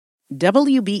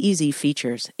WBEZ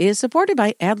Features is supported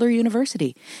by Adler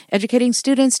University, educating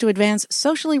students to advance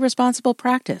socially responsible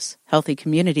practice, healthy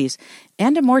communities,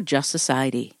 and a more just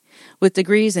society. With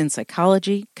degrees in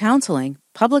psychology, counseling,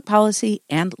 public policy,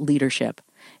 and leadership.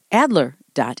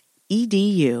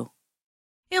 Adler.edu.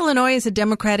 Illinois is a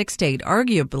Democratic state,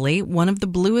 arguably one of the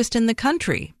bluest in the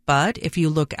country. But if you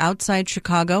look outside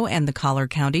Chicago and the collar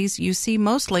counties, you see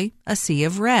mostly a sea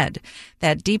of red.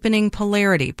 That deepening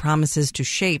polarity promises to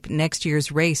shape next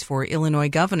year's race for Illinois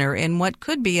governor in what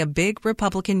could be a big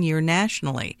Republican year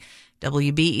nationally.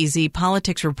 WBEZ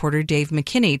politics reporter Dave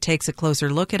McKinney takes a closer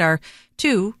look at our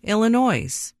two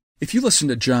Illinois. If you listen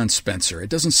to John Spencer, it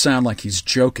doesn't sound like he's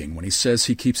joking when he says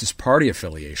he keeps his party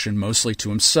affiliation mostly to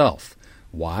himself.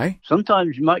 Why?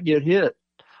 Sometimes you might get hit.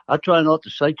 I try not to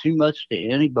say too much to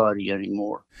anybody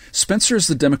anymore. Spencer is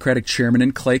the Democratic chairman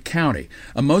in Clay County,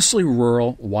 a mostly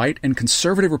rural, white, and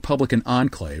conservative Republican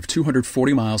enclave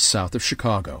 240 miles south of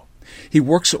Chicago. He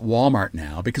works at Walmart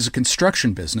now because a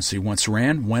construction business he once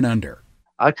ran went under.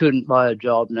 I couldn't buy a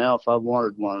job now if I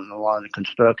wanted one in the line of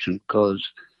construction because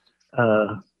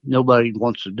nobody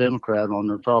wants a Democrat on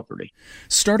their property.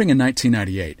 Starting in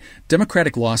 1998,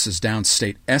 Democratic losses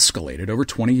downstate escalated over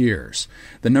 20 years.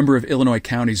 The number of Illinois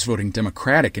counties voting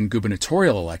Democratic in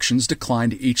gubernatorial elections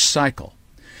declined each cycle.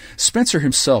 Spencer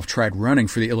himself tried running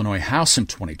for the Illinois House in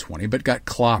 2020 but got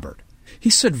clobbered. He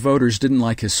said voters didn't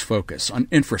like his focus on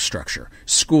infrastructure,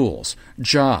 schools,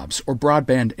 jobs, or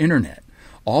broadband internet.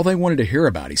 All they wanted to hear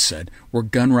about, he said, were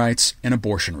gun rights and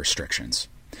abortion restrictions.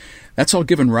 That's all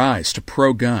given rise to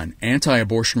pro-gun,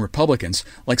 anti-abortion Republicans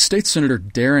like State Senator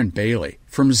Darren Bailey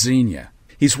from Xenia.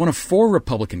 He's one of 4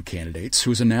 Republican candidates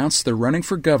who has announced they're running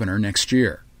for governor next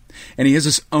year. And he has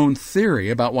his own theory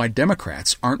about why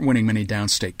Democrats aren't winning many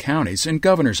downstate counties in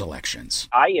governor's elections.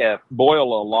 I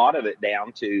boil a lot of it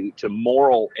down to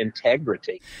moral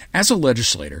integrity. As a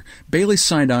legislator, Bailey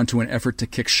signed on to an effort to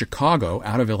kick Chicago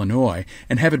out of Illinois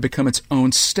and have it become its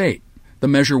own state. The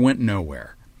measure went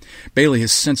nowhere. Bailey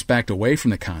has since backed away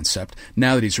from the concept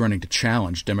now that he's running to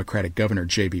challenge Democratic Governor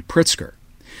J.B. Pritzker.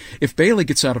 If Bailey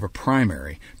gets out of a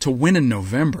primary, to win in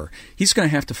November, he's going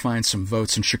to have to find some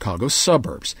votes in Chicago's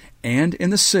suburbs and in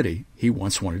the city he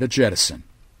once wanted to jettison.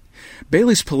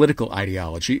 Bailey's political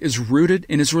ideology is rooted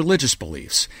in his religious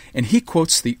beliefs, and he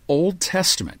quotes the Old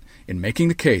Testament in making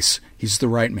the case he's the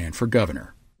right man for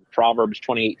governor. Proverbs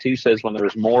 28:2 says, when there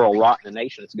is moral rot in a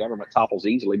nation, its government topples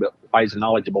easily, but wise and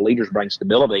knowledgeable leaders bring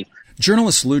stability.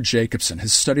 Journalist Lou Jacobson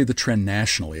has studied the trend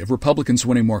nationally of Republicans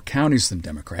winning more counties than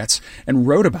Democrats and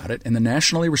wrote about it in the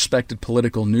nationally respected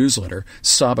political newsletter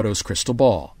Sabato's Crystal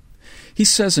Ball. He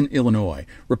says in Illinois,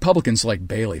 Republicans like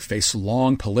Bailey face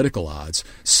long political odds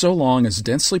so long as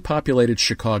densely populated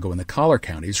Chicago and the collar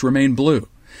counties remain blue.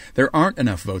 There aren't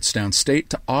enough votes downstate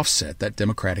to offset that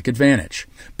Democratic advantage.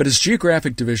 But as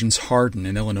geographic divisions harden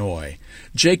in Illinois,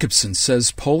 Jacobson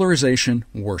says polarization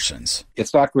worsens.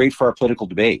 It's not great for our political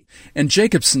debate. And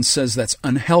Jacobson says that's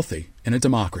unhealthy in a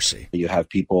democracy. You have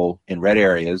people in red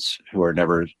areas who are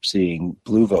never seeing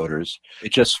blue voters.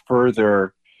 It just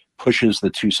further pushes the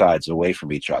two sides away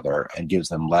from each other and gives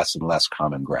them less and less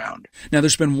common ground. Now,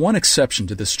 there's been one exception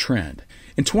to this trend.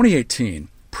 In 2018,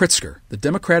 Pritzker, the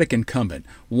Democratic incumbent,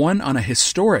 won on a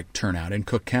historic turnout in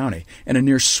Cook County and a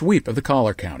near sweep of the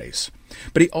collar counties.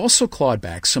 But he also clawed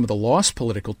back some of the lost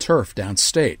political turf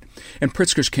downstate, and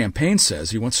Pritzker's campaign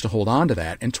says he wants to hold on to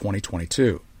that in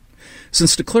 2022.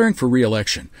 Since declaring for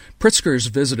re-election, Pritzker has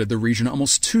visited the region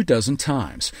almost 24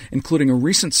 times, including a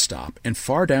recent stop in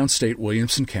far downstate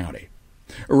Williamson County.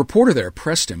 A reporter there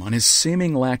pressed him on his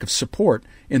seeming lack of support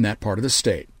in that part of the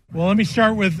state. Well, let me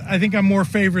start with, I think I'm more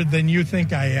favored than you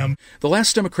think I am. The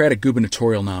last Democratic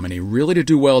gubernatorial nominee really to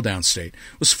do well downstate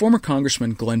was former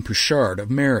Congressman Glenn Pouchard of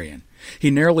Marion.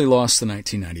 He narrowly lost the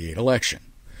 1998 election.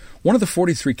 One of the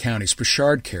 43 counties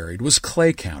Pouchard carried was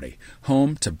Clay County,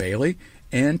 home to Bailey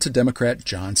and to Democrat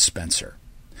John Spencer.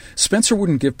 Spencer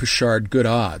wouldn't give Pouchard good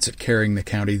odds at carrying the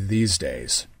county these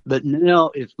days. But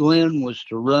now if Glenn was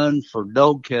to run for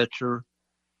dog catcher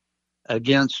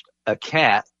against a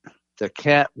cat, the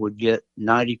cat would get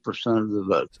 90% of the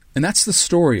vote. And that's the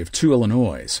story of two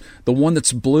Illinois, the one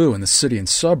that's blue in the city and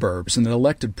suburbs and that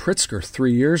elected Pritzker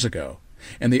 3 years ago,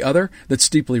 and the other that's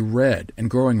deeply red and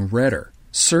growing redder,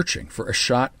 searching for a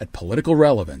shot at political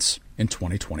relevance in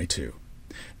 2022.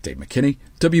 Dave McKinney,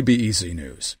 WBEZ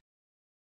News.